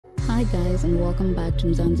Hi guys, and welcome back to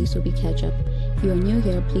Mzansi Soapie CatchUp. If you are new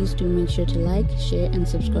here, please do make sure to like, share and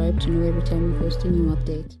subscribe to know every time we post a new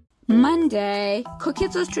update. Monday,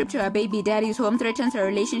 Koketso's trip to her baby daddy's home threatens her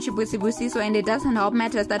relationship with Sibusiso, and it doesn't help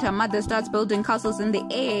matters that her mother starts building castles in the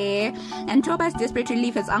air, and Toba is desperate to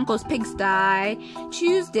leave his uncle's pigsty.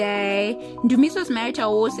 Tuesday, Ndumiso's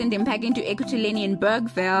marital woes send him packing to Equity Lane in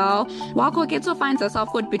Bergville, while Koketso finds herself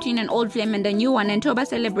caught between an old flame and a new one, and Toba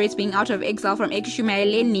celebrates being out of exile from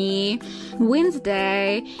Ekushumaeleni.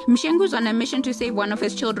 Wednesday, Mshengu's on a mission to save one of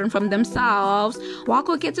his children from themselves, while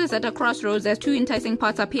Koketso is at a crossroads as two enticing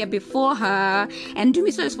paths appear before her, and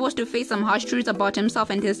Ndumiso is forced to face some harsh truths about himself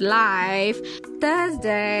and his life.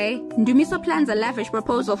 Thursday, Ndumiso plans a lavish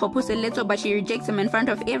proposal for Puseletso, but she rejects him in front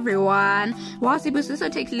of everyone, while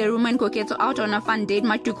Sibusiso takes Lerumo and Koketso out on a fun date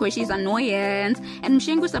much to Koshi's annoyance, and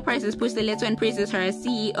Mshengu surprises Puseletso and praises her as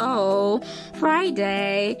CEO.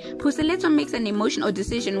 Friday, Puseletso makes an emotional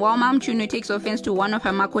decision while Mam Chunu takes offense to one of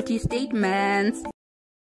her Makoti statements.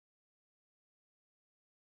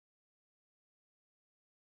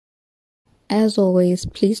 As always,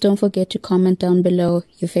 please don't forget to comment down below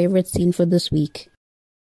your favorite scene for this week.